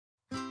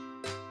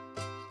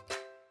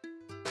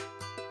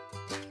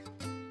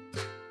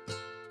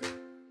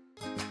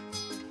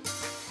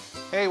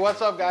Hey,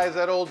 what's up guys?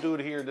 That old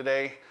dude here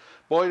today.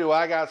 Boy, do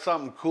I got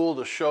something cool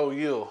to show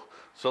you.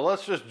 So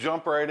let's just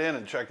jump right in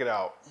and check it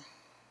out.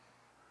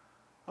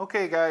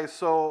 Okay guys,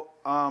 so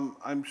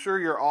I'm sure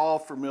you're all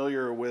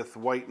familiar with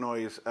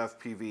Whitenoise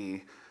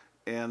FPV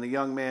and the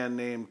young man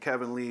named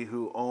Kevin Lee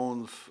who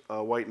owns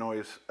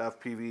Whitenoise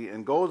FPV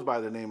and goes by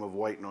the name of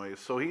Whitenoise.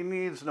 So he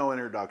needs no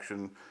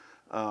introduction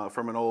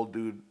from an old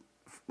dude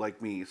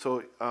like me.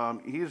 So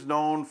he's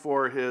known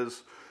for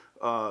his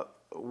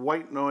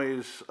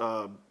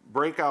Whitenoise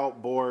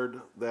Breakout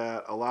Board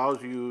that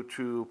allows you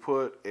to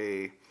put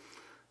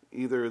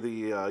either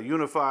the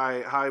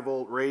UNIFY high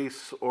volt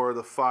race or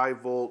the 5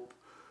 volt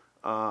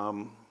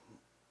on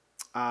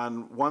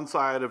one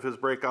side of his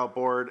Breakout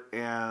Board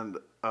and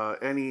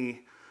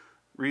any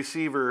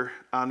receiver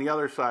on the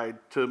other side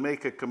to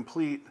make a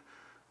complete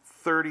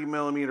 30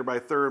 millimeter by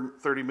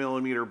 30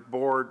 millimeter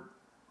board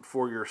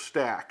for your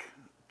stack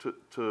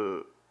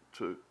to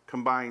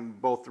combine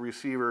both the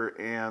receiver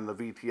and the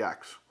VTX.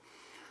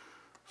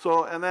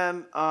 So, and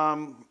then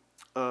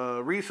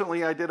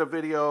recently I did a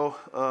video,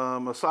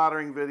 a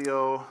soldering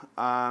video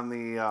on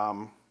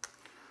the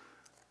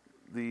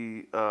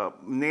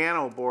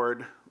Nano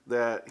board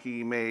that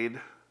he made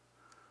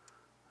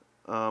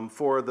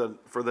for the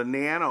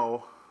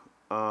Nano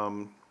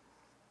UNIFY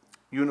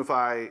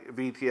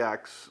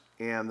VTX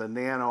and the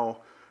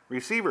Nano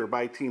receiver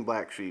by Team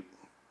Black Sheep.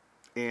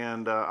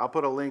 And I'll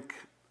put a link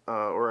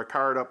or a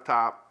card up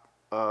top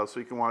so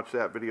you can watch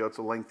that video. It's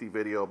a lengthy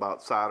video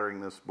about soldering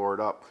this board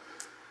up.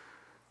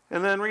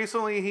 And then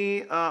recently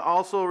he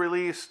also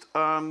released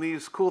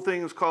these cool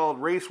things called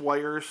race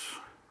wires,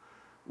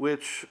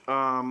 which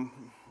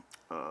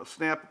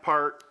snap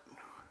apart,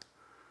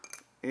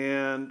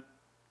 and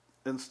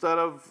instead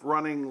of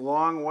running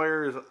long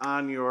wires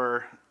on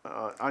your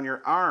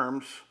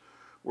arms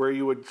where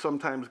you would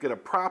sometimes get a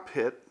prop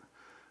hit,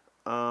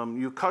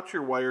 you cut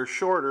your wires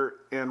shorter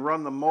and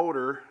run the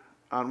motor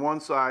on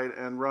one side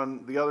and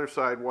run the other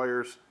side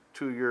wires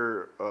to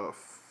your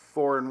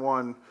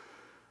 4-in-1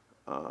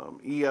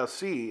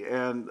 ESC,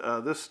 and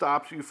this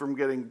stops you from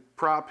getting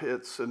prop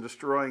hits and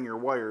destroying your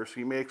wires.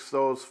 He makes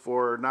those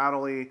for not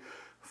only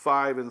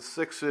 5- and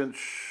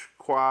 6-inch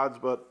quads,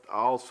 but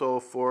also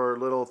for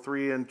little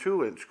 3- and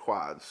 2-inch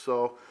quads.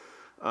 So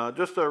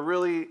just a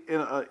really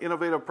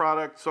innovative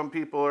product. Some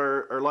people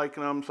are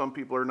liking them, some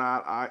people are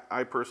not.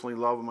 I personally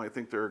love them. I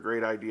think they're a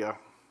great idea,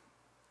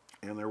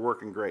 and they're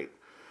working great.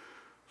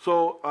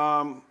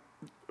 So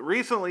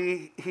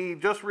recently he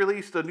just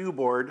released a new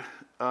board,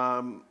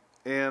 and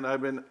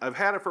I've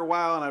had it for a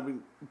while, and I've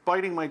been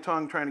biting my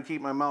tongue trying to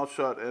keep my mouth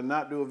shut and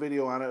not do a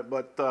video on it.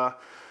 But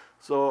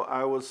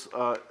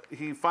so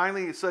he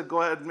finally said,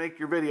 go ahead and make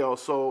your video.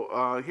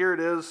 So here it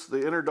is,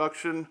 the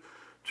introduction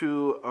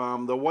to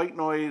the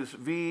Whitenoise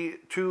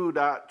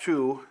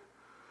V2.2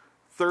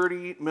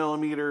 30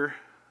 millimeter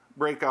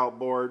breakout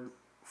board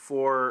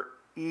for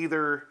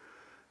either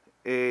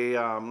a,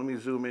 let me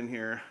zoom in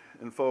here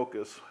and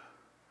focus.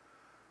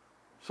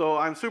 So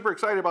I'm super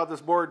excited about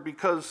this board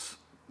because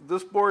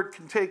this board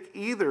can take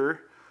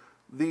either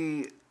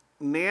the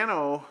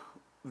Nano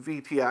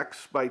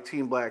VTX by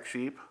Team Black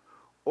Sheep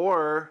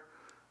or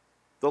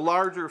the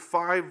larger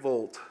 5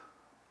 volt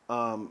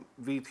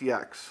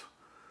VTX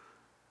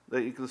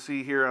that you can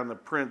see here on the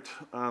print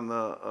on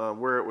the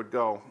where it would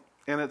go,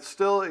 and it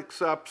still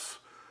accepts.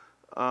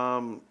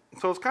 So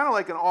it's kind of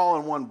like an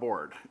all-in-one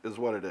board is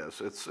what it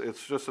is.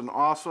 It's just an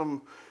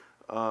awesome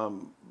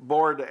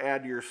board to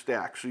add to your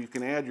stack. So you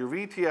can add your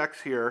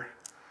VTX here,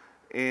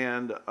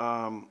 and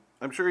I'm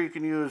sure you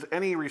can use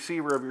any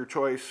receiver of your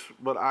choice,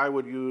 but I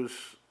would use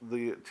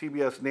the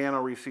TBS Nano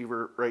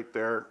receiver right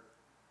there.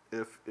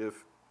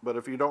 But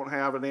if you don't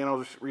have a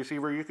Nano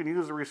receiver, you can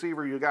use the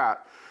receiver you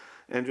got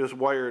and just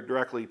wire it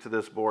directly to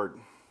this board.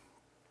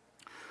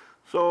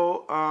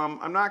 So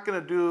I'm not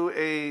going to do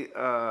a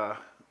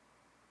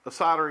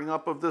soldering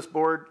up of this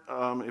board.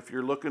 If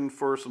you're looking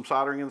for some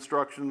soldering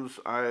instructions,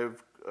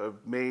 I've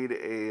made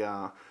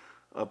a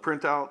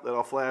printout that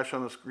I'll flash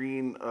on the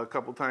screen a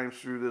couple times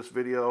through this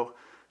video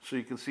so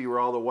you can see where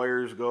all the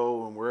wires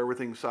go and where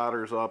everything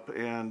solders up.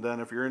 And then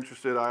if you're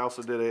interested,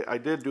 I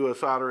did do a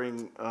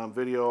soldering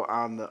video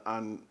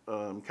on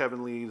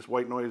Kevin Lee's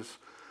Whitenoise's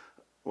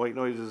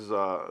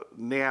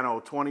Nano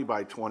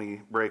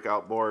 20x20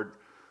 breakout board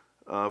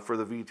for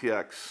the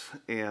VTX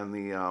and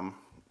the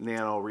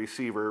Nano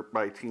receiver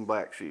by Team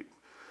Black Sheep.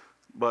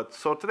 But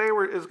so today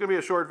it's going to be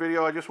a short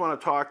video. I just want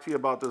to talk to you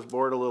about this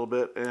board a little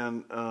bit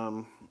and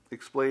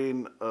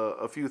explain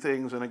a few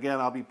things. And again,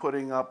 I'll be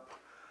putting up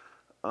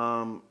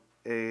a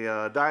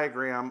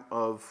diagram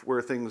of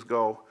where things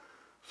go.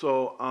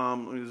 So let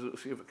me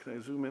see can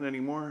I zoom in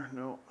anymore?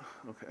 No?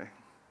 Okay.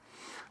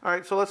 All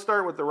right, so let's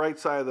start with the right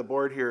side of the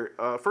board here.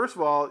 First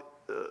of all,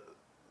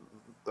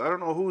 I don't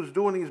know who's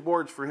doing these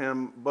boards for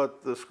him,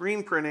 but the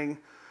screen printing,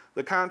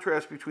 the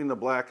contrast between the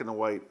black and the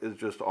white is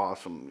just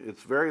awesome.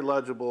 It's very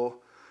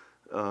legible.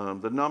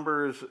 The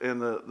numbers and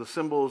the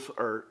symbols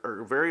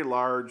are very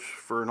large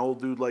for an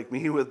old dude like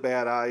me with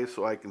bad eyes,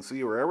 so I can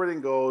see where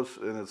everything goes,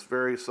 and it's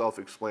very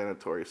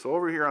self-explanatory. So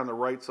over here on the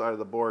right side of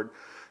the board,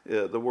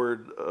 the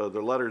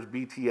letters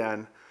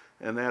BTN,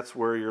 and that's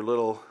where your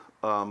little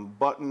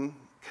button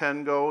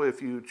can go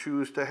if you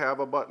choose to have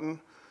a button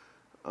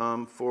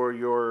for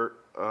your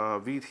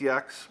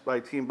VTX by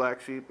Team Black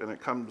Sheep, and it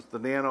comes, the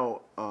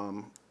Nano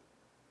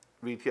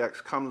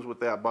VTX comes with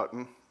that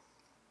button.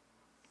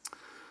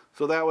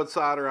 So that would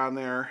solder on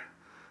there,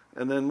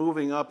 and then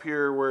moving up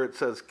here where it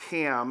says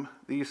cam,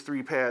 these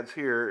three pads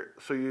here,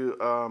 so you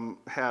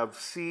have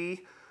C,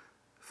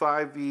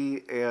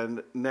 5V,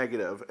 and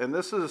negative, and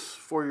this is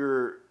for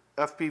your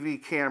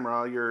FPV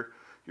camera, your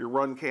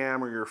run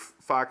cam or your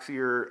Foxy,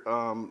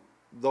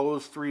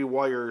 those three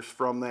wires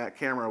from that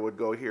camera would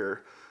go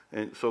here,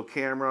 and so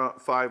camera,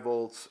 5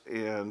 volts,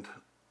 and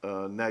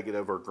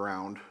negative or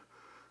ground,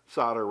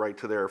 solder right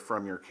to there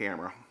from your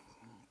camera.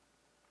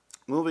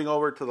 Moving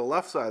over to the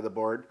left side of the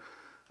board,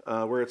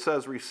 where it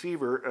says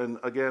receiver, and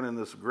again in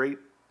this great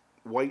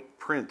white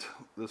print,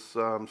 this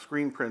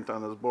screen print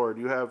on this board,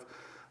 you have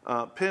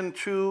pin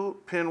 2,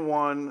 pin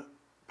 1,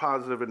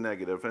 positive and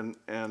negative,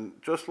 and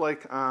just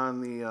like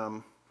on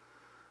the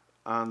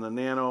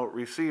Nano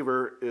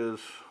receiver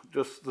is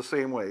just the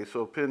same way.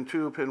 So pin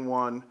 2, pin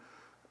 1,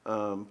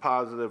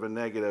 positive and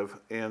negative,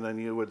 and then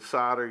you would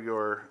solder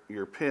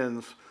your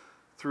pins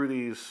through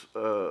these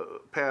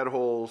pad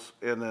holes,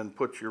 and then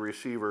put your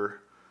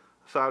receiver,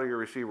 solder your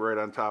receiver right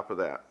on top of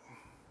that.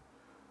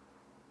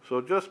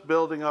 So just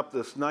building up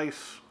this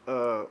nice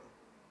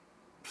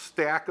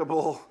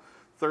stackable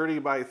 30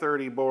 by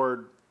 30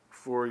 board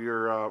for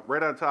your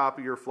right on top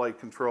of your flight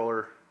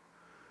controller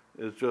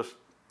is just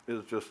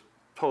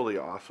totally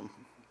awesome.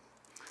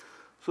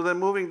 So then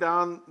moving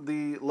down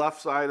the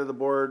left side of the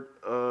board,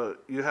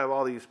 you have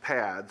all these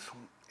pads,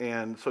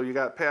 and so you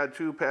got pad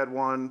 2, pad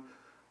 1,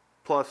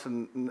 plus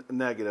and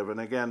negative,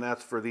 and again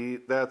that's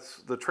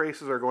the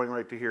traces are going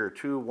right to here,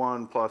 2,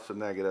 1, plus and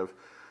negative,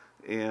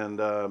 and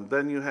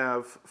then you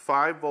have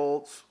 5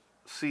 volts,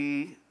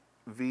 C,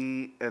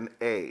 V, and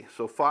A.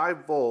 So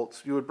 5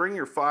 volts, you would bring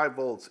your 5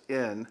 volts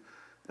in,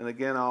 and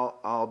again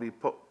I'll be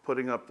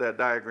putting up that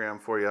diagram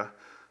for you.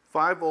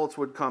 5 volts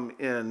would come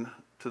in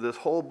to this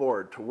whole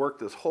board to work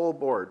this whole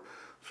board.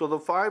 So the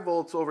 5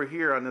 volts over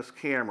here on this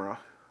camera,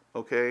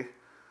 okay,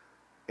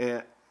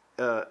 and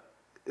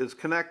is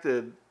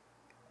connected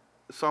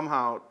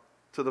somehow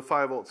to the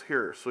 5 volts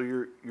here. So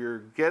you're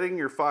getting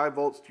your 5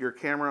 volts to your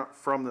camera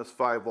from this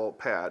 5 volt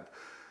pad,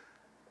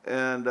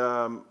 and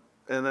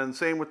then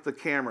same with the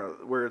camera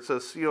where it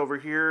says C over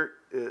here.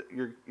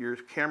 Your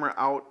camera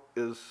out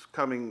is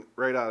coming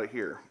right out of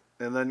here,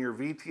 and then your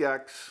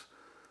VTX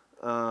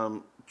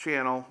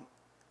channel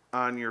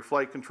on your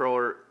flight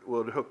controller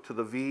would hook to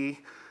the V,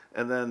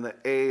 and then the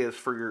A is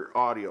for your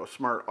audio,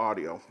 smart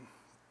audio.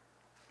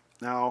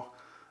 Now,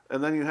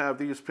 and then you have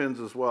these pins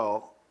as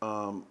well.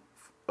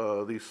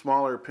 These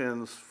smaller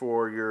pins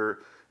for your,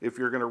 if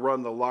you're going to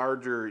run the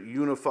larger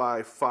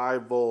UNIFY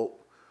 5 volt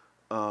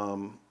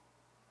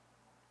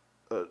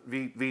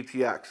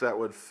VTX, that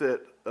would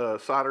fit,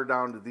 solder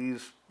down to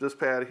this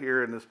pad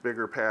here and this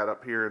bigger pad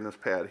up here and this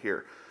pad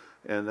here,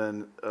 and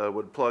then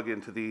would plug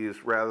into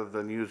these rather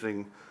than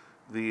using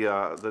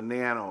the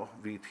Nano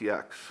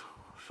VTX.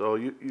 So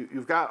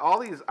you've got all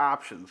these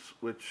options,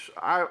 which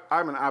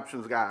I'm an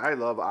options guy. I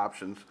love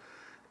options.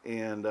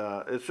 And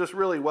it's just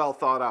really well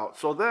thought out.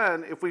 So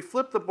then, if we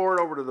flip the board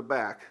over to the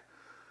back,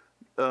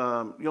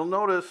 you'll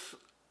notice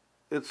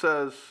it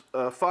says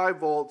 5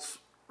 volts,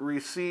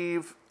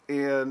 receive,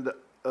 and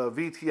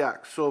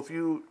VTX. So if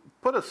you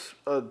put a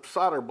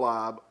solder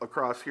blob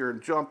across here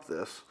and jump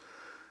this,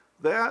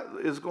 that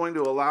is going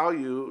to allow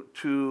you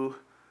to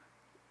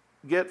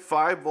get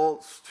 5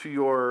 volts to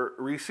your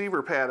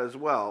receiver pad as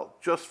well,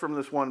 just from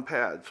this one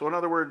pad. So in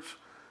other words,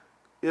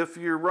 if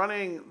you're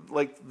running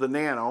like the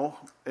Nano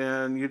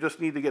and you just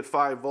need to get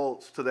 5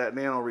 volts to that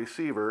Nano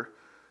receiver,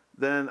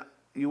 then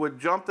you would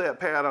jump that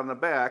pad on the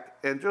back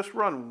and just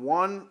run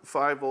one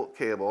 5 volt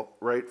cable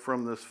right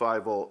from this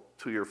 5 volt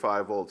to your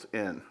 5 volts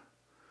in.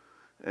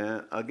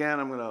 And again,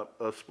 I'm going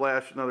to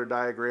splash another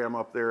diagram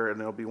up there, and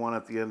there'll be one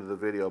at the end of the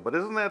video. But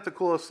isn't that the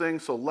coolest thing?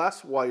 So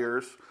less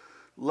wires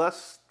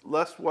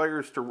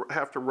to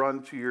have to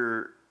run to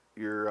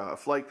your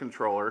flight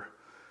controller.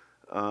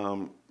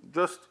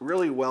 Just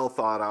really well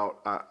thought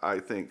out, I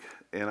think,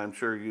 and I'm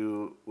sure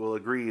you will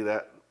agree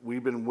that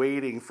we've been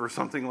waiting for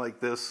something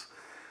like this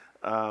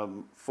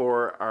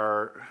for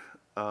our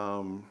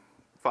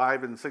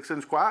 5 and 6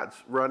 inch quads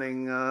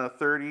running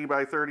 30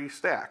 by 30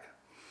 stack.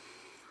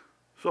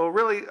 So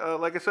really,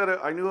 like I said,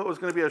 I knew it was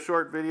going to be a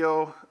short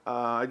video.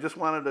 I just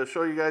wanted to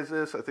show you guys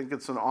this. I think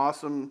it's an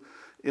awesome,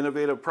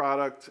 innovative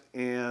product,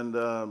 and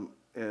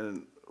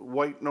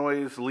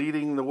Whitenoise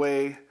leading the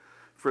way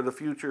for the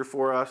future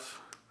for us,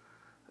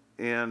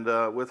 and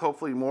with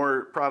hopefully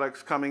more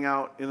products coming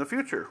out in the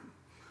future.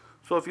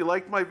 So if you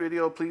liked my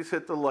video, please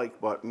hit the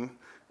like button,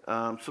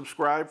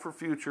 subscribe for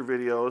future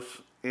videos,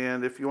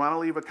 and if you want to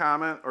leave a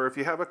comment or if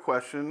you have a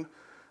question,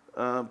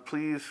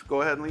 please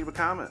go ahead and leave a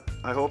comment.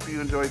 I hope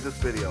you enjoyed this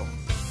video.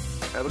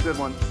 Have a good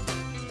one.